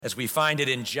as we find it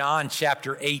in John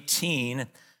chapter 18,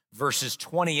 verses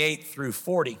 28 through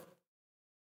 40.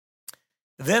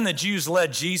 Then the Jews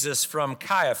led Jesus from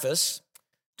Caiaphas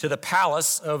to the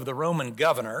palace of the Roman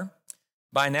governor.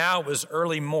 By now it was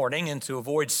early morning, and to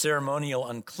avoid ceremonial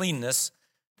uncleanness,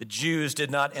 the Jews did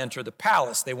not enter the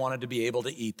palace. They wanted to be able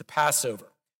to eat the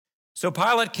Passover. So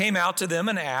Pilate came out to them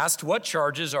and asked, "What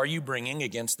charges are you bringing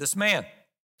against this man?"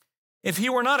 "If he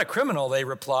were not a criminal," they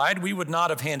replied, "we would not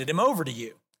have handed him over to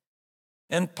you."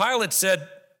 And Pilate said,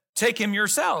 "Take him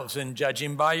yourselves and judge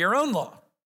him by your own law."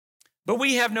 "But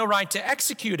we have no right to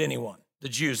execute anyone," the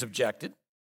Jews objected.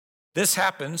 This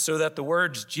happened so that the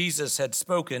words Jesus had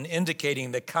spoken,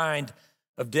 indicating the kind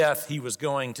of death he was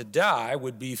going to die,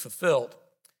 would be fulfilled.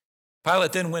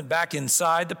 Pilate then went back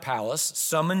inside the palace,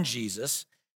 summoned Jesus,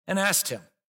 and asked him,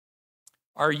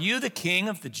 "Are you the king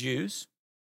of the Jews?"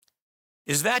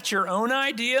 "Is that your own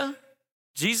idea?"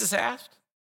 Jesus asked.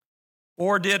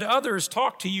 "Or did others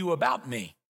talk to you about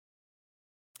me?"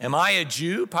 "Am I a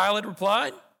Jew?" Pilate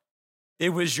replied. "It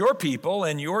was your people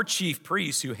and your chief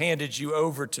priests who handed you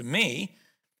over to me.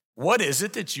 What is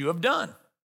it that you have done?"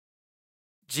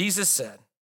 Jesus said,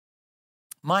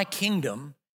 "My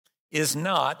kingdom is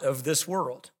not of this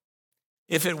world.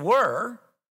 If it were,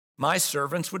 my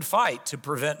servants would fight to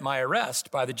prevent my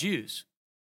arrest by the Jews.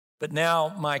 But now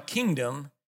my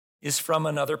kingdom is from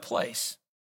another place."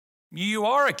 "You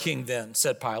are a king then,"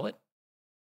 said Pilate.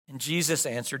 And Jesus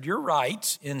answered, "You're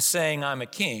right in saying I'm a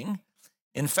king.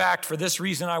 In fact, for this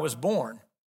reason I was born,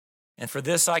 and for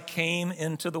this I came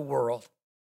into the world,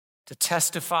 to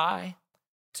testify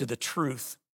to the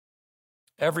truth.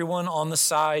 Everyone on the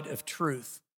side of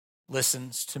truth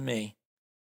listens to me."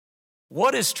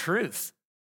 "What is truth?"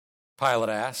 Pilate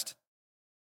asked.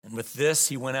 And with this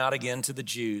he went out again to the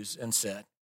Jews and said,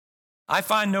 "I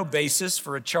find no basis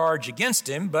for a charge against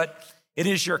him, but it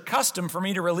is your custom for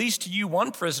me to release to you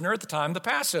one prisoner at the time of the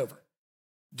Passover.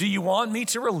 Do you want me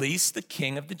to release the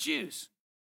king of the Jews?"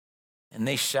 And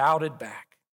they shouted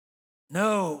back,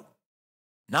 "No,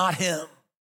 not him.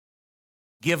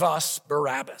 Give us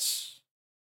Barabbas."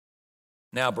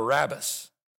 Now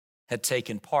Barabbas had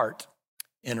taken part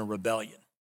in a rebellion.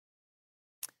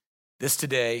 This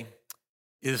today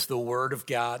is the word of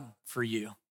God for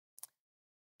you.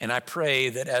 And I pray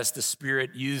that as the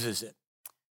Spirit uses it,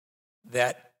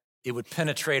 that it would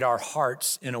penetrate our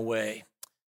hearts in a way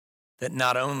that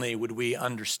not only would we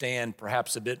understand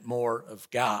perhaps a bit more of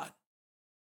God,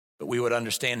 but we would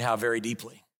understand how very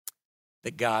deeply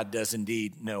that God does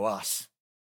indeed know us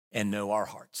and know our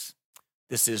hearts.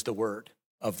 This is the word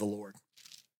of the Lord.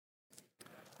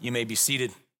 You may be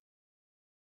seated.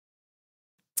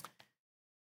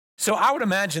 So I would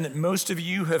imagine that most of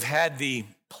you have had the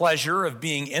pleasure of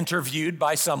being interviewed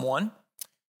by someone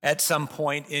at some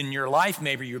point in your life.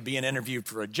 Maybe you're being interviewed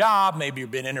for a job, maybe you're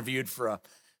being interviewed for a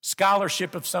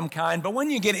scholarship of some kind. But when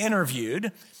you get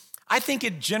interviewed, I think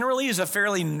it generally is a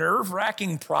fairly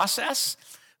nerve-wracking process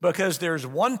because there's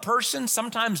one person,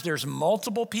 sometimes there's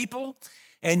multiple people,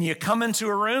 and you come into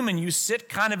a room and you sit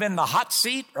kind of in the hot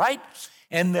seat, right?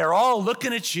 And they're all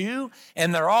looking at you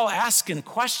and they're all asking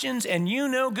questions, and you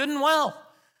know good and well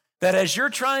that as you're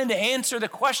trying to answer the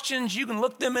questions, you can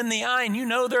look them in the eye and you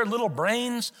know their little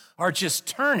brains are just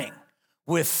turning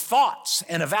with thoughts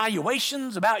and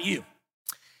evaluations about you.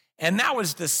 And that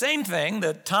was the same thing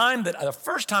the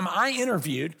first time I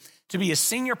interviewed to be a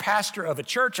senior pastor of a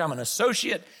church. I'm an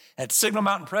associate at Signal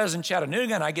Mountain Pres in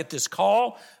Chattanooga, and I get this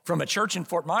call from a church in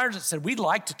Fort Myers that said, "We'd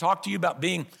like to talk to you about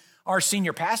being our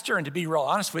senior pastor." And to be real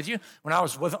honest with you, when I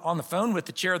was on the phone with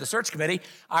the chair of the search committee,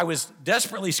 I was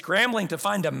desperately scrambling to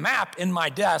find a map in my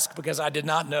desk because I did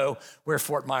not know where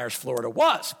Fort Myers, Florida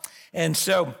was. And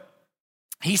so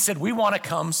he said, "We want to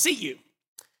come see you."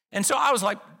 And so I was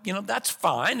like, that's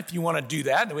fine if you want to do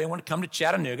that. We want to come to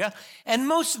Chattanooga. And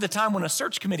most of the time when a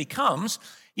search committee comes,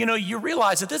 you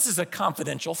realize that this is a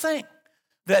confidential thing,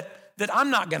 that I'm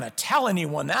not going to tell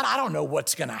anyone that. I don't know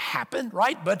what's going to happen,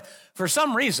 right? But for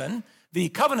some reason, the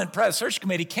Covenant Pres Search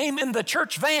Committee came in the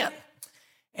church van,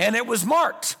 and it was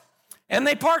marked, and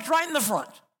they parked right in the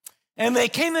front. And they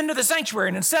came into the sanctuary,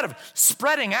 and instead of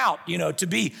spreading out, to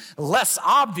be less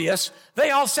obvious,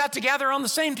 they all sat together on the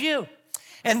same pew.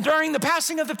 And during the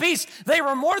passing of the peace, they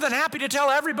were more than happy to tell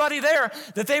everybody there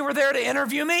that they were there to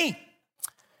interview me.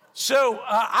 So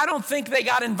I don't think they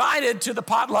got invited to the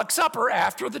potluck supper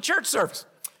after the church service.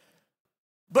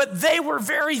 But they were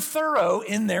very thorough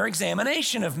in their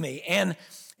examination of me. And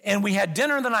And we had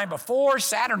dinner the night before,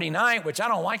 Saturday night, which I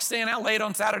don't like staying out late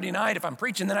on Saturday night if I'm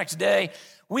preaching the next day.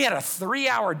 We had a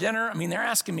 3-hour dinner. I mean, they're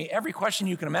asking me every question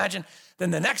you can imagine. Then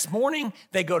the next morning,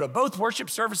 they go to both worship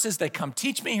services. They come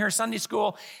teach me here Sunday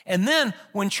school. And then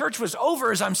when church was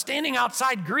over, as I'm standing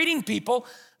outside greeting people,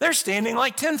 they're standing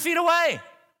like 10 feet away,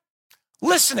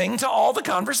 listening to all the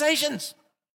conversations.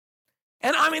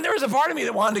 And I mean, there was a part of me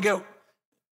that wanted to go,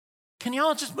 can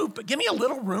y'all just move? But give me a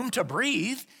little room to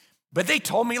breathe. But they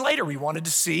told me later we wanted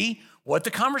to see what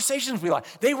the conversations we like.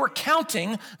 They were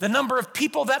counting the number of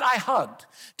people that I hugged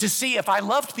to see if I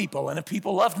loved people and if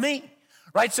people loved me,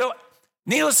 right? So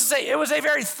needless to say, it was a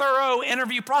very thorough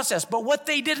interview process. But what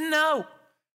they didn't know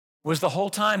was the whole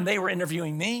time they were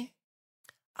interviewing me,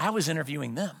 I was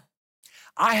interviewing them.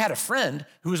 I had a friend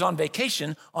who was on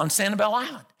vacation on Sanibel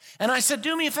Island. And I said,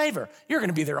 do me a favor. You're going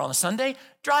to be there on a Sunday.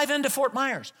 Drive into Fort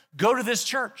Myers. Go to this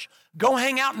church. Go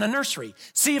hang out in the nursery.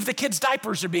 See if the kids'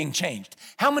 diapers are being changed.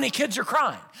 How many kids are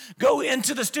crying? Go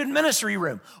into the student ministry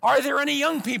room. Are there any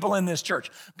young people in this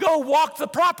church? Go walk the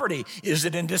property. Is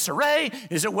it in disarray?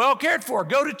 Is it well cared for?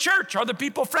 Go to church. Are the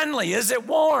people friendly? Is it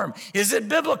warm? Is it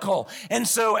biblical? And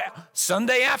so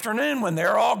Sunday afternoon, when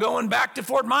they're all going back to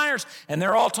Fort Myers and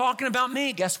they're all talking about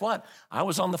me, guess what? I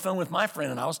was on the phone with my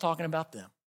friend and I was talking about them.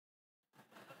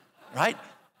 Right?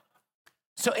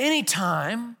 So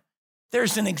anytime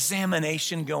there's an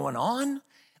examination going on,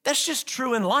 that's just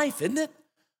true in life, isn't it?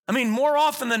 I mean, more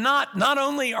often than not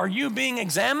only are you being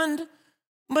examined,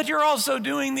 but you're also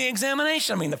doing the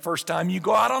examination. I mean, the first time you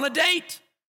go out on a date,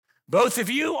 both of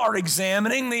you are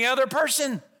examining the other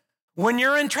person. When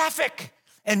you're in traffic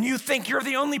and you think you're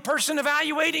the only person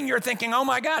evaluating, you're thinking, oh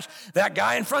my gosh, that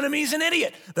guy in front of me is an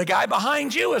idiot. The guy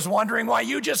behind you is wondering why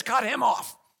you just cut him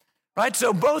off. Right?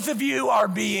 So both of you are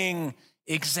being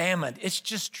examined. It's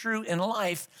just true in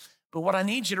life. But what I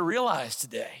need you to realize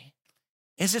today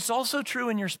is it's also true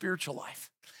in your spiritual life.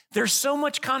 There's so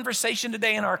much conversation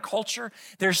today in our culture.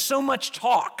 There's so much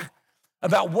talk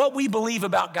about what we believe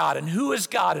about God and who is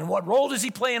God and what role does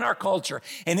he play in our culture.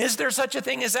 And is there such a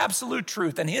thing as absolute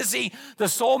truth? And is he the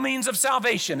sole means of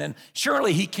salvation? And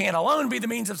surely he can't alone be the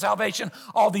means of salvation.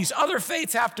 All these other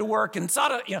faiths have to work and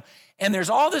and there's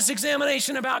all this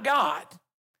examination about God.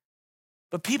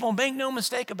 But people, make no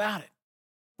mistake about it.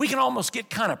 We can almost get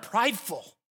kind of prideful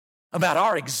about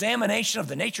our examination of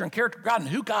the nature and character of God and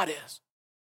who God is.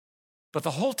 But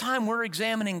the whole time we're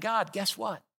examining God, guess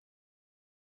what?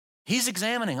 He's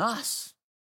examining us.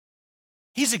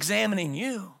 He's examining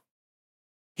you.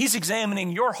 He's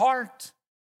examining your heart.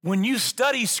 When you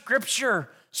study Scripture,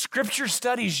 Scripture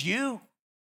studies you.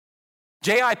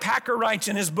 J.I. Packer writes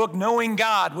in his book, Knowing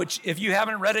God, which if you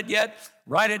haven't read it yet,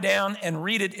 write it down and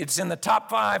read it. It's in the top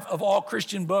 5 of all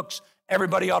Christian books.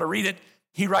 Everybody ought to read it.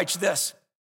 He writes this,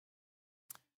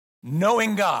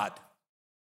 knowing God.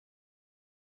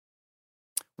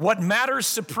 What matters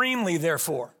supremely,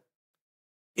 therefore,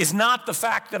 is not the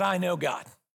fact that I know God,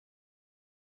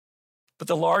 but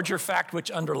the larger fact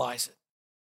which underlies it,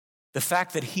 the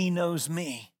fact that he knows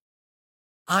me.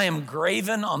 I am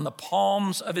graven on the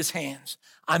palms of his hands.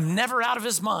 I'm never out of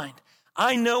his mind.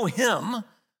 I know him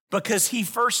because he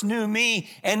first knew me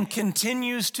and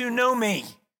continues to know me.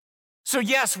 So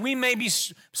yes, we may be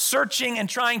searching and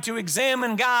trying to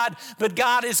examine God, but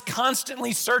God is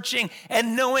constantly searching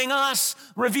and knowing us,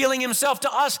 revealing himself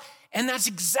to us. And that's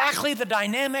exactly the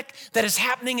dynamic that is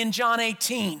happening in John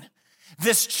 18.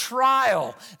 This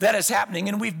trial that is happening.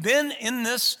 And we've been in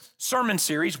this sermon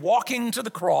series, Walking to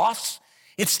the Cross.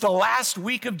 It's the last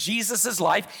week of Jesus'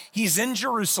 life. He's in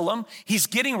Jerusalem. He's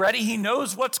getting ready. He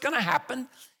knows what's going to happen.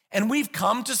 And we've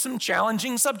come to some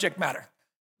challenging subject matter.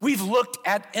 We've looked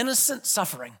at innocent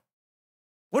suffering.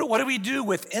 What do we do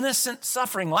with innocent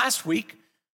suffering? Last week,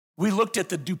 we looked at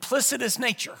the duplicitous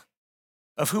nature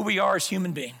of who we are as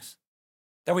human beings.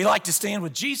 That we like to stand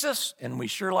with Jesus, and we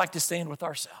sure like to stand with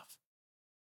ourselves.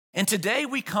 And today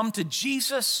we come to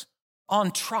Jesus on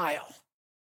trial.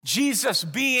 Jesus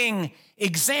being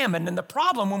examined. And the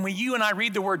problem when you and I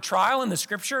read the word trial in the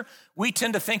scripture, we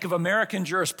tend to think of American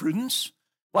jurisprudence,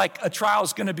 like a trial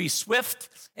is going to be swift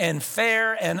and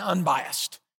fair and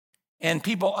unbiased. And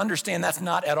people understand that's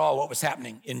not at all what was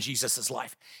happening in Jesus'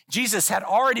 life. Jesus had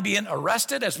already been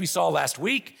arrested, as we saw last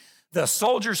week. The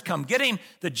soldiers come get him.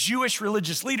 The Jewish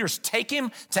religious leaders take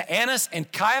him to Annas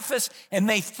and Caiaphas, and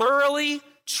they thoroughly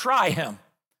try him.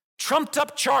 Trumped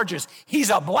up charges.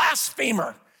 He's a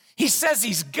blasphemer. He says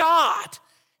he's God.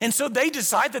 And so they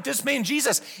decide that this man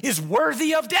Jesus is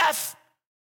worthy of death.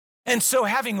 And so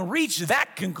having reached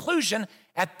that conclusion,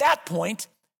 at that point,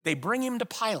 they bring him to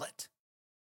Pilate.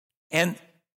 And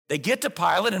they get to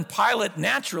Pilate, and Pilate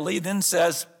naturally then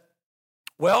says,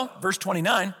 Well, verse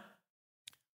 29,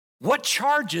 what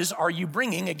charges are you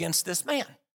bringing against this man?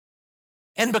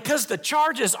 And because the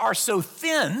charges are so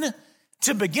thin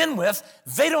to begin with,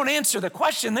 they don't answer the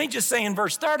question. They just say in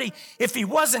verse 30, if he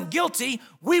wasn't guilty,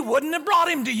 we wouldn't have brought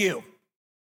him to you.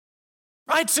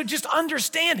 Right? So just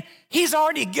understand, he's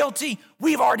already guilty.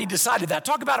 We've already decided that.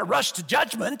 Talk about a rush to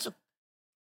judgment.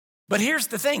 But here's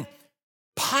the thing.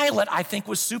 Pilate, I think,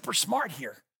 was super smart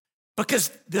here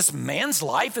because this man's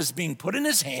life is being put in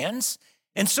his hands.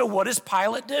 And so what does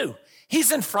Pilate do?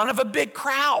 He's in front of a big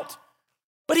crowd.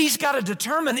 But he's got to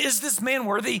determine, is this man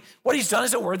worthy? What he's done,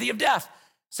 is it worthy of death?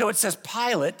 So it says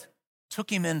Pilate took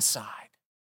him inside.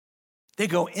 They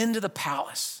go into the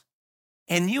palace.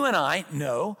 And you and I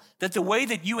know that the way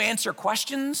that you answer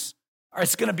questions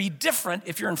is going to be different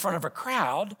if you're in front of a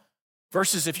crowd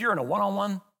versus if you're in a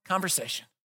one-on-one conversation.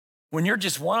 When you're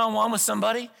just one-on-one with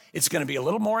somebody, it's going to be a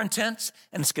little more intense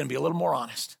and it's going to be a little more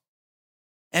honest.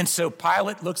 And so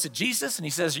Pilate looks at Jesus and he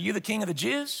says, are you the king of the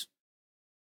Jews?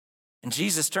 And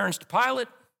Jesus turns to Pilate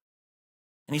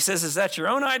and he says, is that your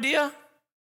own idea?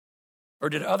 Or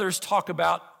did others talk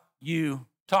to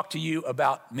you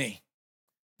about me?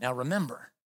 Now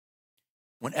remember,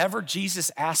 whenever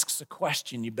Jesus asks a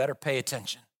question, you better pay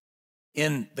attention.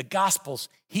 In the Gospels,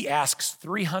 he asks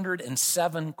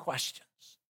 307 questions.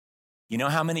 You know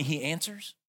how many he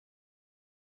answers?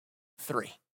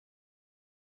 3.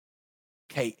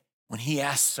 Okay, when he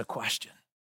asks a question,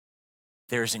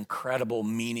 there's incredible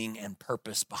meaning and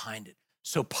purpose behind it.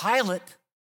 So Pilate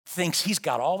thinks he's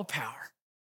got all the power.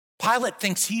 Pilate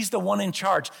thinks he's the one in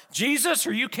charge. Jesus,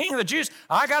 are you king of the Jews?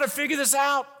 I got to figure this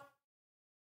out.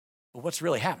 But what's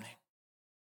really happening?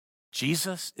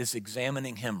 Jesus is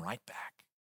examining him right back.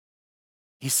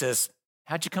 He says,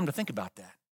 how'd you come to think about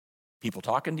that? People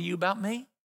talking to you about me?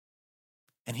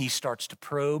 And he starts to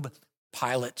probe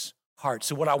Pilate's heart.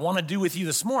 So what I want to do with you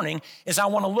this morning is I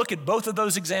want to look at both of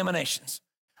those examinations.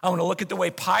 I want to look at the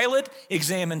way Pilate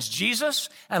examines Jesus,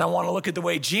 and I want to look at the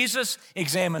way Jesus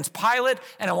examines Pilate,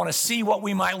 and I want to see what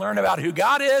we might learn about who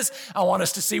God is. I want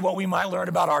us to see what we might learn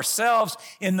about ourselves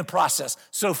in the process.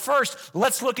 So first,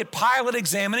 let's look at Pilate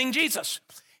examining Jesus.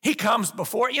 He comes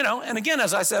before, and again,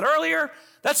 as I said earlier,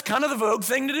 that's kind of the vogue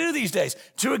thing to do these days,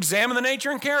 to examine the nature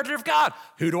and character of God.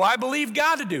 Who do I believe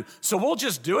God to do? So we'll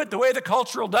just do it the way the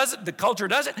culture does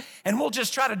it, and we'll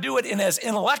just try to do it in as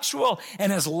intellectual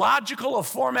and as logical a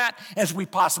format as we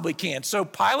possibly can. So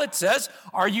Pilate says,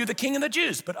 are you the king of the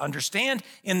Jews? But understand,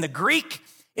 in the Greek,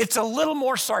 it's a little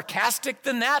more sarcastic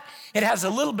than that. It has a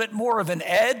little bit more of an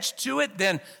edge to it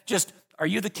than just, are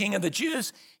you the king of the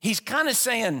Jews? He's kind of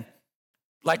saying,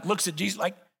 looks at Jesus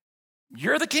like,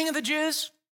 you're the king of the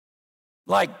Jews?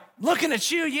 Like, looking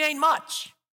at you ain't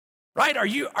much, right? Are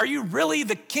you really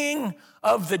the king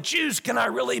of the Jews? Can I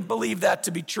really believe that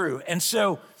to be true? And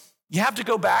so you have to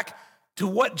go back to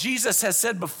what Jesus has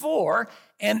said before,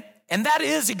 and that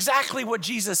is exactly what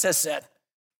Jesus has said.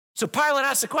 So Pilate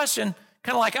asked the question,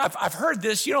 kind of like, I've heard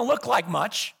this, you don't look like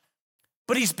much,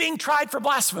 but he's being tried for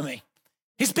blasphemy.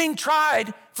 He's being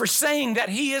tried for saying that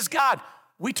he is God.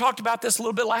 We talked about this a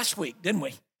little bit last week, didn't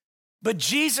we? But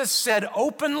Jesus said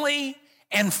openly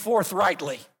and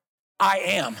forthrightly, I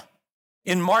am.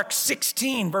 In Mark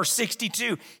 16, verse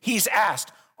 62, he's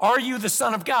asked, are you the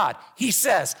Son of God? He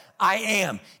says, I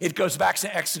am. It goes back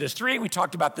to Exodus 3. We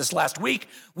talked about this last week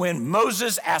when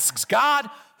Moses asks God,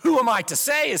 who am I to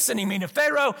say is sending me to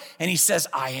Pharaoh? And he says,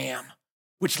 I am,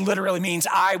 which literally means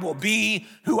I will be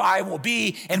who I will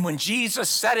be. And when Jesus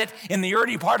said it in the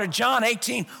early part of John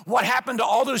 18, what happened to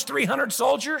all those 300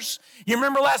 soldiers? You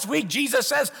remember last week, Jesus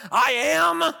says, I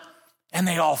am, and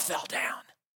they all fell down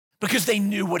because they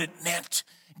knew what it meant.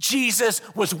 Jesus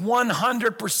was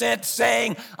 100%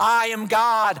 saying, I am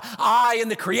God. I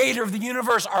and the creator of the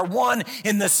universe are one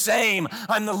in the same.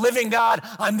 I'm the living God.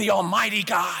 I'm the almighty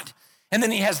God. And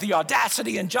then he has the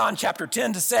audacity in John chapter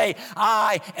 10 to say,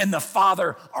 I and the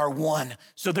Father are one.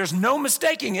 So there's no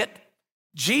mistaking it.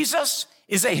 Jesus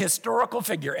is a historical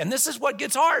figure. And this is what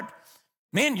gets hard.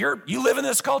 Man, you live in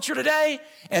this culture today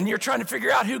and you're trying to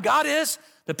figure out who God is.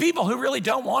 The people who really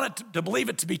don't want it to believe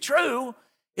it to be true,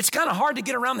 it's kind of hard to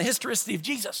get around the historicity of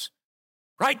Jesus,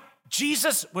 right?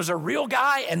 Jesus was a real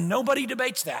guy and nobody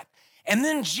debates that. And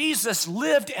then Jesus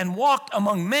lived and walked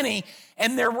among many,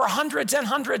 and there were hundreds and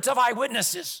hundreds of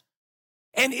eyewitnesses.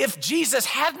 And if Jesus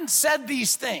hadn't said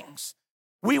these things,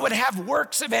 we would have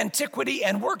works of antiquity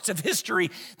and works of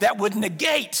history that would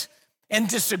negate and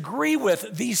disagree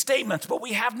with these statements, but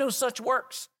we have no such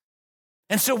works.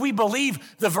 And so we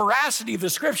believe the veracity of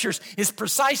the scriptures is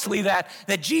precisely that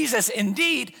Jesus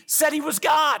indeed said he was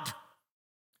God.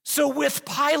 So with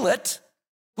Pilate,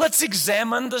 Let's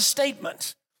examine the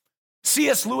statement.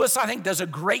 C.S. Lewis, I think, does a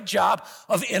great job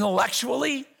of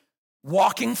intellectually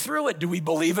walking through it. Do we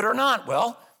believe it or not?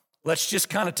 Well, let's just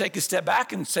kind of take a step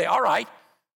back and say, all right,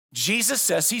 Jesus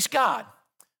says he's God.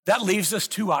 That leaves us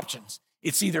two options.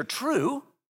 It's either true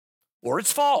or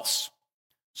it's false.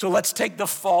 So let's take the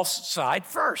false side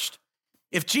first.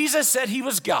 If Jesus said he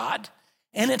was God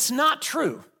and it's not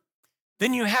true,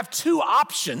 then you have two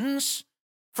options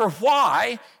for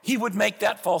why he would make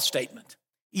that false statement.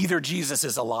 Either Jesus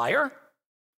is a liar,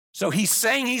 so he's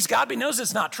saying he's God, but he knows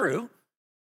it's not true.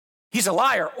 He's a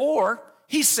liar, or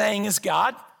he's saying he's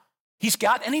God,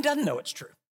 and he doesn't know it's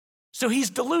true. So he's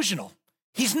delusional.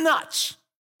 He's nuts.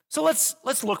 So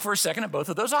let's look for a second at both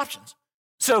of those options.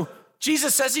 So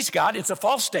Jesus says he's God. It's a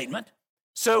false statement.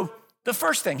 So the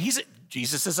first thing,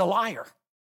 Jesus is a liar.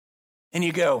 And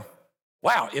you go,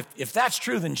 wow, if that's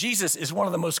true, then Jesus is one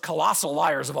of the most colossal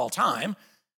liars of all time,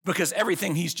 because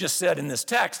everything he's just said in this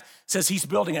text says he's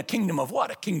building a kingdom of what?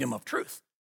 A kingdom of truth.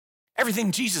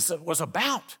 Everything Jesus was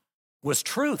about was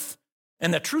truth,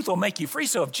 and the truth will make you free.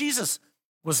 So if Jesus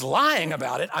was lying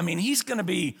about it, I mean, he's going to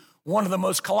be one of the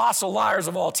most colossal liars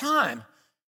of all time.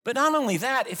 But not only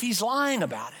that, if he's lying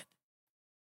about it,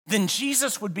 then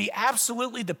Jesus would be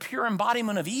absolutely the pure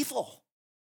embodiment of evil,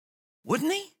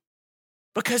 wouldn't he?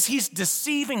 Because he's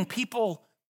deceiving people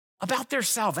about their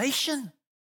salvation.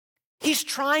 He's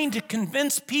trying to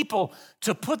convince people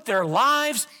to put their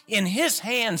lives in his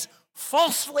hands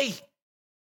falsely.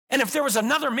 And if there was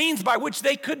another means by which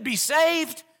they could be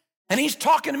saved, and he's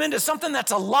talking them into something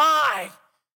that's a lie,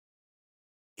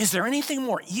 is there anything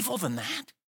more evil than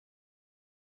that?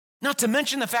 Not to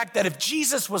mention the fact that if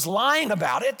Jesus was lying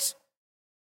about it,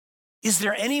 is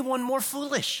there anyone more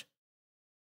foolish?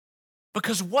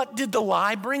 Because what did the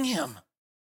lie bring him?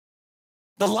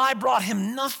 The lie brought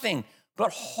him nothing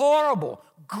but horrible,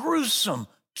 gruesome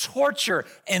torture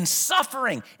and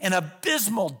suffering and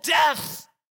abysmal death.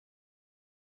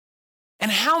 And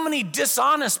how many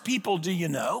dishonest people do you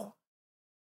know?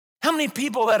 How many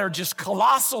people that are just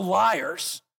colossal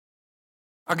liars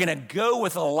are going to go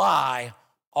with a lie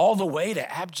all the way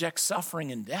to abject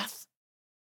suffering and death?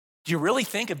 Do you really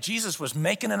think if Jesus was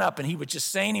making it up and he was just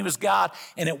saying he was God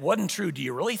and it wasn't true, do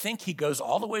you really think he goes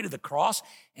all the way to the cross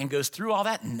and goes through all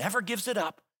that and never gives it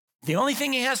up? The only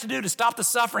thing he has to do to stop the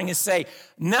suffering is say,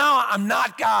 no, I'm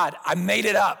not God. I made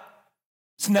it up.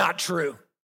 It's not true.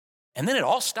 And then it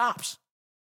all stops.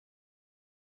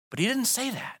 But he didn't say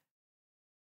that.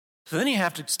 So then you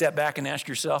have to step back and ask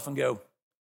yourself and go,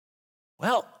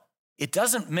 well, it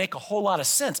doesn't make a whole lot of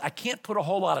sense. I can't put a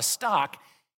whole lot of stock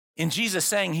in Jesus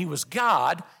saying he was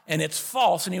God and it's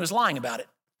false and he was lying about it.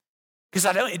 Because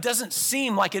it doesn't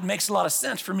seem like it makes a lot of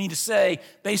sense for me to say,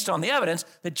 based on the evidence,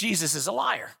 that Jesus is a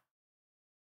liar.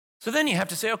 So then you have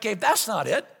to say, okay, if that's not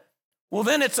it, well,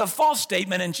 then it's a false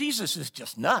statement and Jesus is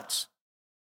just nuts.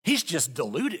 He's just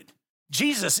deluded.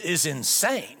 Jesus is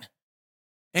insane.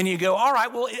 And you go, all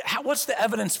right, well, what's the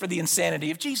evidence for the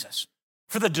insanity of Jesus?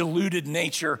 For the deluded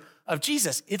nature of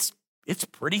Jesus? It's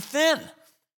pretty thin.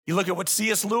 You look at what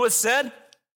C.S. Lewis said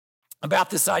about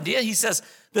this idea. He says,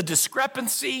 the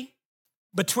discrepancy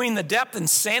between the depth and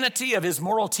sanity of his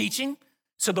moral teaching,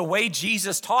 so the way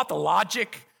Jesus taught, the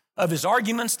logic of his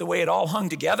arguments, the way it all hung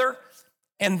together,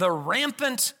 and the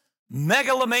rampant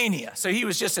megalomania. So he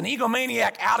was just an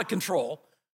egomaniac out of control,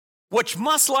 which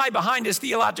must lie behind his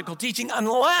theological teaching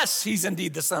unless he's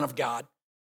indeed the Son of God,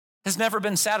 has never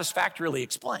been satisfactorily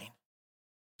explained.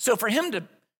 So for him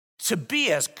to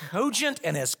be as cogent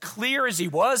and as clear as he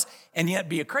was and yet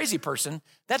be a crazy person,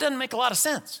 that doesn't make a lot of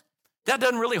sense. That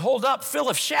doesn't really hold up.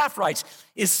 Philip Schaff writes,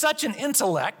 is such an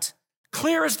intellect,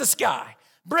 clear as the sky,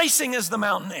 bracing as the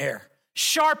mountain air,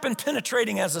 sharp and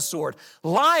penetrating as a sword,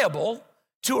 liable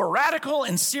to a radical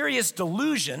and serious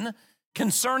delusion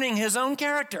concerning his own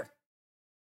character.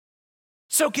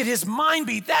 So could his mind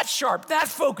be that sharp, that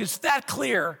focused, that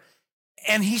clear,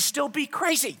 and he still be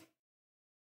crazy?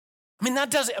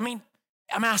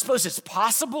 I suppose it's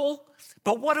possible,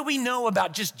 but what do we know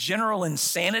about just general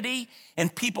insanity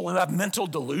and people who have mental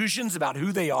delusions about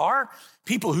who they are,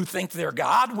 people who think they're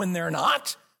God when they're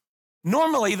not?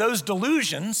 Normally, those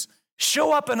delusions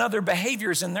show up in other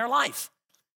behaviors in their life.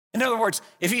 In other words,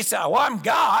 if he said, well, I'm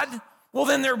God, well,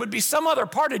 then there would be some other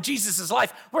part of Jesus'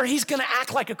 life where he's going to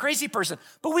act like a crazy person.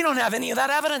 But we don't have any of that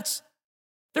evidence.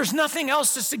 There's nothing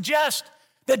else to suggest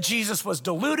that Jesus was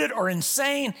deluded or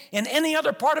insane in any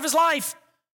other part of his life.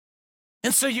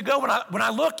 And so you go, when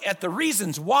I look at the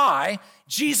reasons why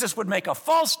Jesus would make a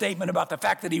false statement about the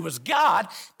fact that he was God,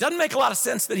 doesn't make a lot of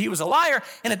sense that he was a liar,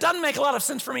 and it doesn't make a lot of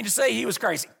sense for me to say he was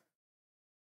crazy.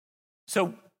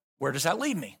 So Where does that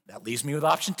leave me? That leaves me with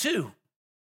option 2.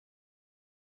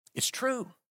 It's true.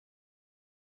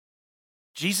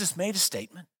 Jesus made a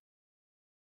statement.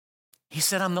 He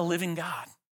said, I'm the living God.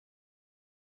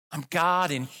 I'm God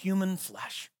in human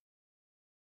flesh.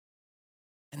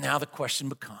 And now the question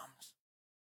becomes,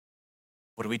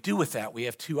 what do we do with that? We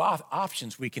have 2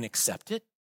 options. We can accept it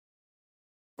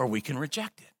or we can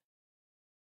reject it.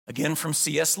 Again, from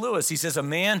C.S. Lewis, he says, a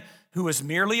man who was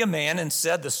merely a man and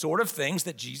said the sort of things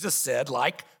that Jesus said,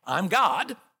 like, I'm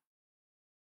God,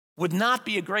 would not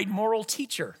be a great moral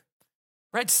teacher.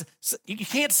 Right? So you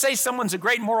can't say someone's a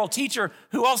great moral teacher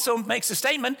who also makes a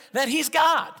statement that he's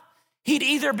God. He'd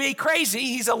either be crazy,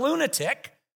 he's a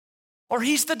lunatic, or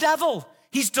he's the devil.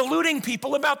 He's deluding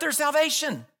people about their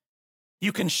salvation.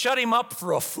 You can shut him up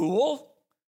for a fool.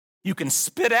 You can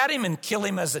spit at him and kill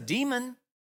him as a demon.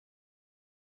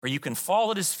 Or you can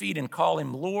fall at his feet and call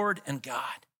him Lord and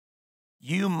God.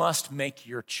 You must make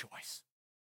your choice.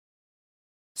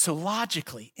 So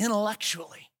logically,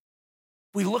 intellectually,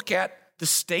 we look at the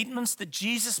statements that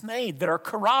Jesus made that are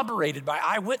corroborated by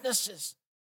eyewitnesses.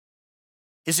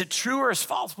 Is it true or is it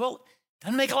false? Well, it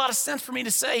doesn't make a lot of sense for me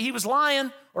to say he was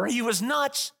lying or he was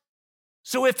nuts.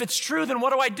 So if it's true, then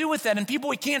what do I do with that? And people,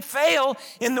 we can't fail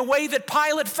in the way that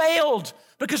Pilate failed.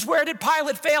 Because where did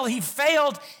Pilate fail? He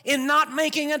failed in not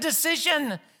making a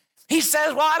decision. He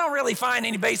says, well, I don't really find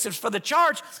any basis for the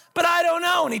charge, but I don't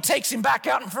know. And he takes him back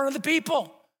out in front of the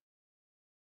people.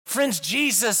 Friends,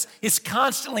 Jesus is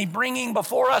constantly bringing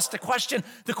before us the question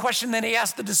that he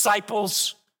asked the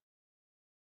disciples,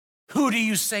 who do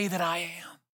you say that I am?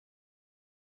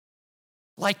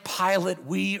 Like Pilate,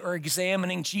 we are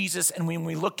examining Jesus, and when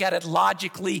we look at it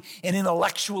logically and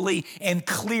intellectually and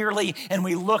clearly, and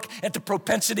we look at the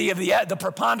propensity of the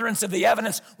preponderance of the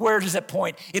evidence, where does it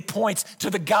point? It points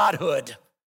to the godhood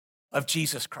of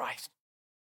Jesus Christ.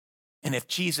 And if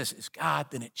Jesus is God,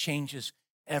 then it changes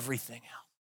everything else.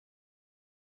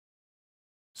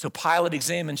 So Pilate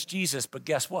examines Jesus, but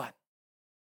guess what?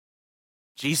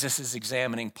 Jesus is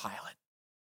examining Pilate.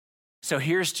 So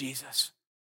here's Jesus.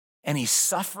 And he's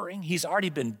suffering. He's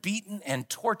already been beaten and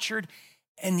tortured.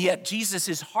 And yet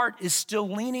Jesus' heart is still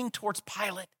leaning towards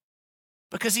Pilate.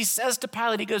 Because he says to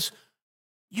Pilate, he goes,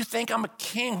 you think I'm a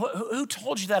king? Who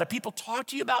told you that? Have people talked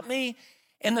to you about me?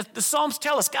 And the Psalms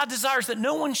tell us God desires that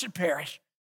no one should perish.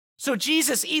 So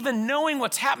Jesus, even knowing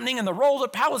what's happening and the role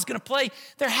that Pilate's going to play,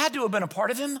 there had to have been a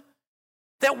part of him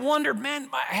that wondered, man,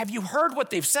 have you heard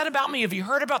what they've said about me? Have you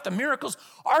heard about the miracles?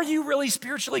 Are you really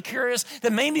spiritually curious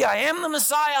that maybe I am the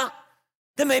Messiah?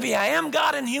 That maybe I am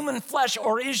God in human flesh?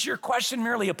 Or is your question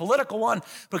merely a political one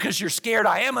because you're scared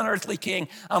I am an earthly king,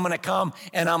 I'm going to come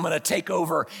and I'm going to take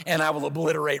over and I will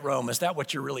obliterate Rome? Is that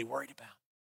what you're really worried about?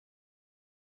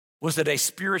 Was it a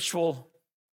spiritual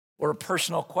or a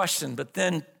personal question? But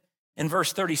then in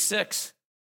verse 36,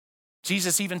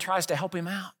 Jesus even tries to help him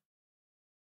out.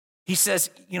 He says,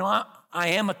 I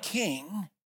am a king,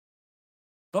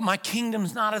 but my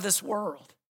kingdom's not of this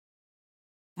world.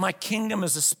 My kingdom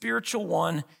is a spiritual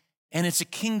one, and it's a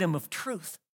kingdom of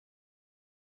truth.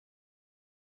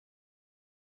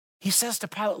 He says to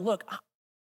Pilate, look,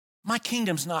 my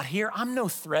kingdom's not here. I'm no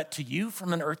threat to you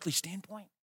from an earthly standpoint.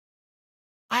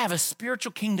 I have a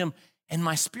spiritual kingdom, and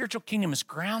my spiritual kingdom is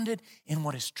grounded in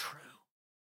what is true,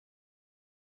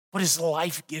 what is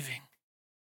life-giving.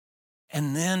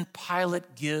 And then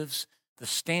Pilate gives the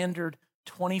standard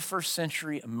 21st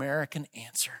century American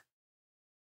answer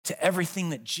to everything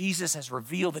that Jesus has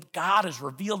revealed, that God has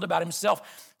revealed about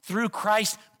himself through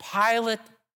Christ. Pilate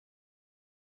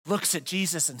looks at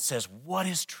Jesus and says, what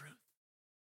is truth?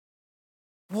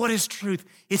 What is truth?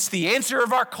 It's the answer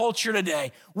of our culture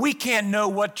today. We can't know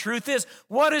what truth is.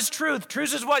 What is truth?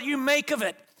 Truth is what you make of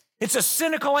it. It's a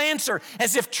cynical answer,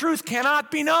 as if truth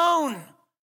cannot be known.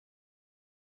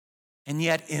 And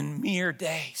yet, in mere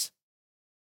days,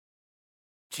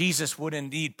 Jesus would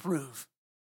indeed prove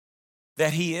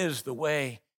that he is the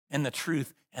way and the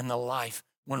truth and the life,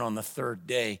 when on the third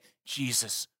day,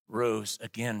 Jesus rose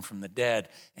again from the dead,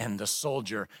 and the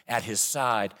soldier at his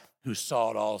side who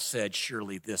saw it all said,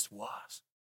 surely this was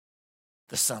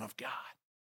the Son of God.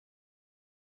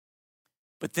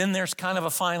 But then there's kind of a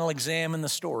final exam in the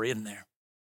story, isn't there?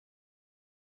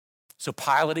 So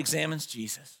Pilate examines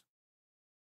Jesus.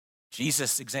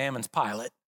 Jesus examines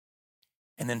Pilate,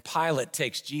 and then Pilate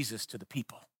takes Jesus to the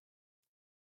people.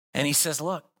 And he says,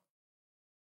 look,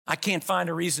 I can't find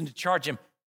a reason to charge him.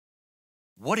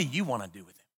 What do you want to do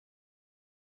with him?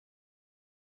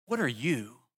 What are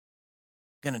you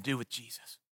going to do with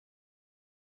Jesus?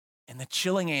 And the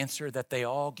chilling answer that they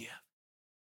all give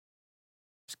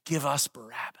is, give us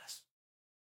Barabbas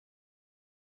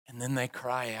And then they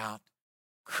cry out,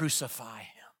 crucify him.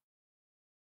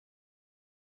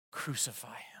 Crucify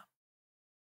him.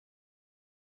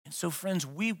 And so, friends,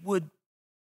 we would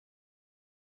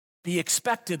be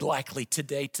expected likely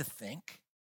today to think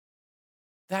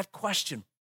that question,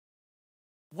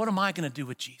 what am I going to do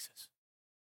with Jesus?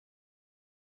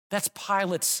 That's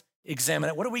Pilate's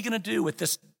examination. What are we going to do with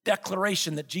this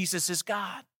declaration that Jesus is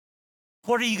God?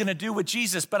 What are you going to do with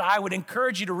Jesus? But I would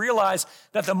encourage you to realize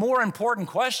that the more important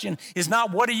question is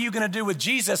not what are you going to do with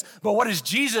Jesus, but what is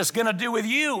Jesus going to do with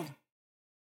you?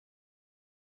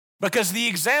 Because the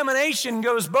examination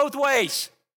goes both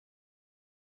ways.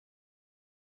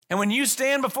 And when you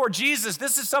stand before Jesus,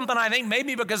 this is something I think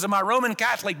maybe because of my Roman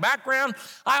Catholic background,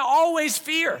 I always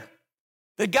fear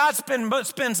that God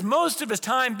spends most of his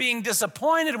time being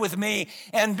disappointed with me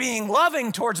and being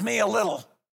loving towards me a little.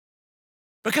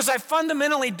 Because I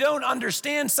fundamentally don't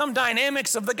understand some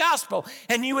dynamics of the gospel.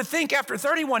 And you would think after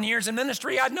 31 years in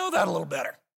ministry, I'd know that a little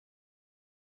better.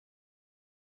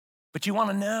 But you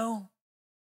want to know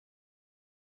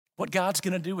what God's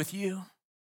going to do with you?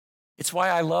 It's why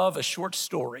I love a short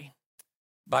story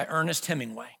by Ernest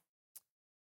Hemingway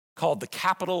called The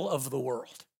Capital of the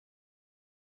World.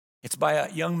 It's by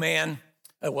a young man,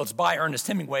 it's by Ernest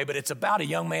Hemingway, but it's about a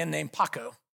young man named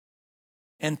Paco.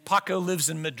 And Paco lives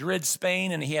in Madrid,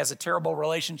 Spain, and he has a terrible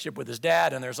relationship with his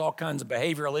dad, and there's all kinds of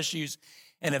behavioral issues,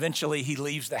 and eventually he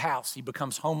leaves the house. He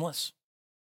becomes homeless.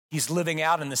 He's living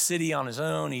out in the city on his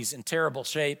own. He's in terrible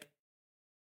shape,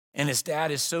 and his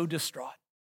dad is so distraught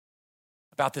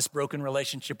about this broken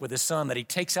relationship with his son that he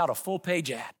takes out a full-page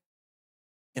ad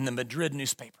in the Madrid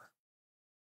newspaper.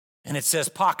 And it says,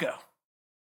 Paco,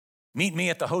 meet me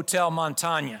at the Hotel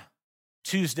Montana,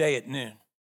 Tuesday at noon.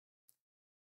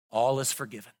 All is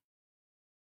forgiven.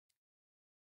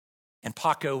 And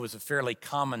Paco was a fairly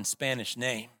common Spanish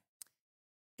name.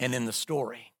 And in the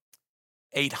story,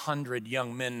 800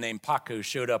 young men named Paco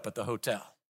showed up at the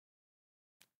hotel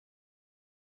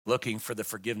looking for the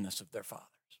forgiveness of their fathers.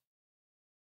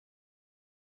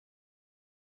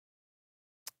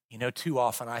 You know, too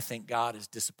often I think God is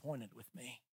disappointed with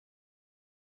me.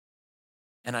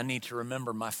 And I need to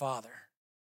remember my Father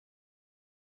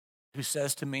who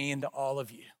says to me and to all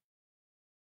of you,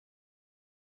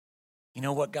 you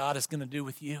know what God is going to do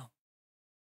with you?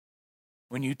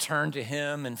 When you turn to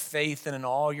him in faith and in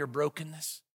all your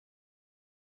brokenness,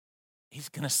 he's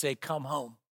going to say, come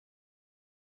home.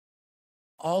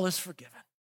 All is forgiven.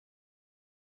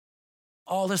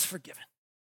 All is forgiven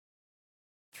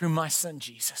through my son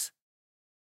Jesus,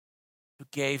 who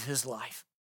gave his life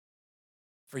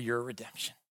for your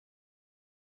redemption.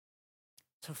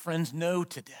 So friends, know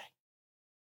today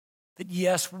that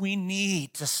yes, we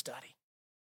need to study.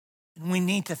 And we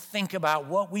need to think about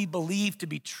what we believe to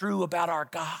be true about our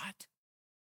God.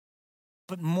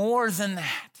 But more than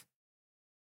that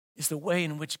is the way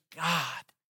in which God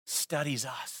studies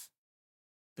us,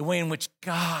 the way in which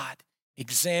God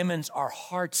examines our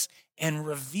hearts and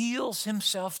reveals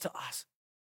himself to us,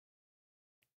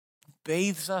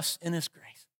 bathes us in his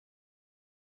grace,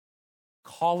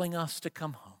 calling us to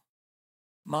come home.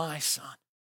 My son,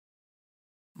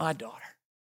 my daughter,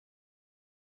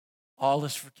 all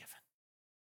is forgiven.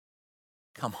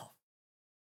 Come home.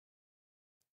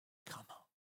 Come home.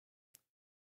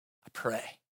 I pray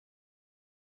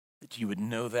that you would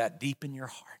know that deep in your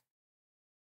heart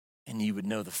and you would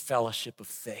know the fellowship of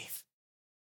faith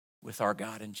with our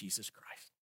God and Jesus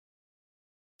Christ.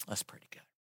 Let's pray together.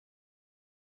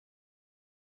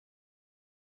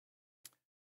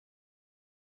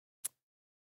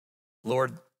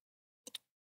 Lord,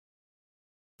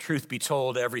 truth be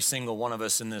told, every single one of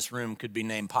us in this room could be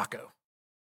named Paco.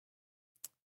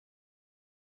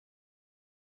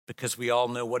 Because we all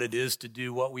know what it is to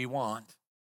do what we want.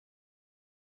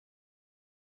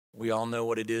 We all know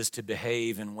what it is to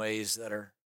behave in ways that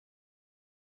are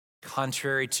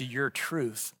contrary to your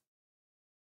truth.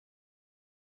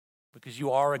 Because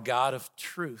you are a God of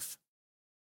truth.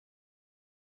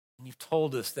 And you've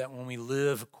told us that when we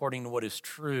live according to what is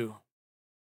true,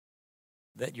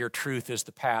 that your truth is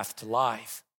the path to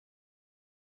life.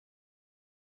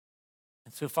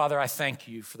 And so, Father, I thank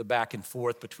you for the back and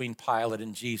forth between Pilate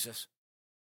and Jesus,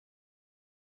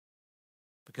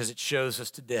 because it shows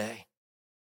us today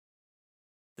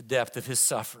the depth of his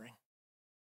suffering,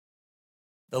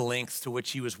 the lengths to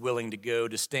which he was willing to go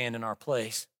to stand in our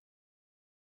place,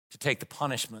 to take the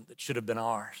punishment that should have been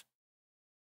ours,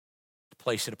 to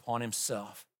place it upon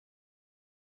himself,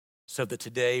 so that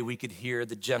today we could hear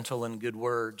the gentle and good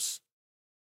words,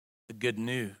 the good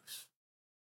news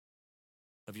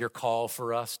of your call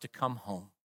for us to come home,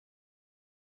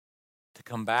 to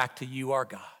come back to you, our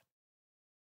God,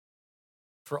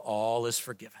 for all is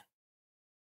forgiven.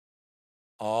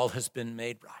 All has been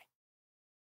made right.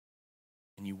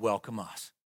 And you welcome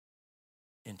us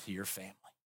into your family.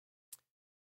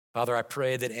 Father, I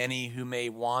pray that any who may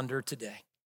wander today,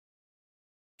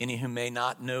 any who may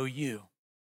not know you,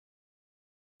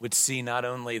 would see not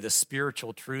only the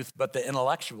spiritual truth, but the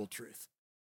intellectual truth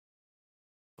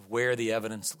of where the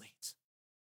evidence leads.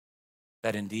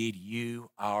 That indeed you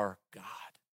are God.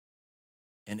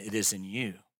 And it is in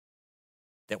you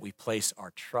that we place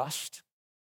our trust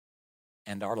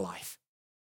and our life.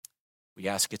 We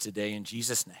ask it today in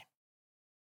Jesus' name.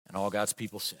 And all God's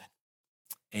people said,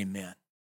 amen.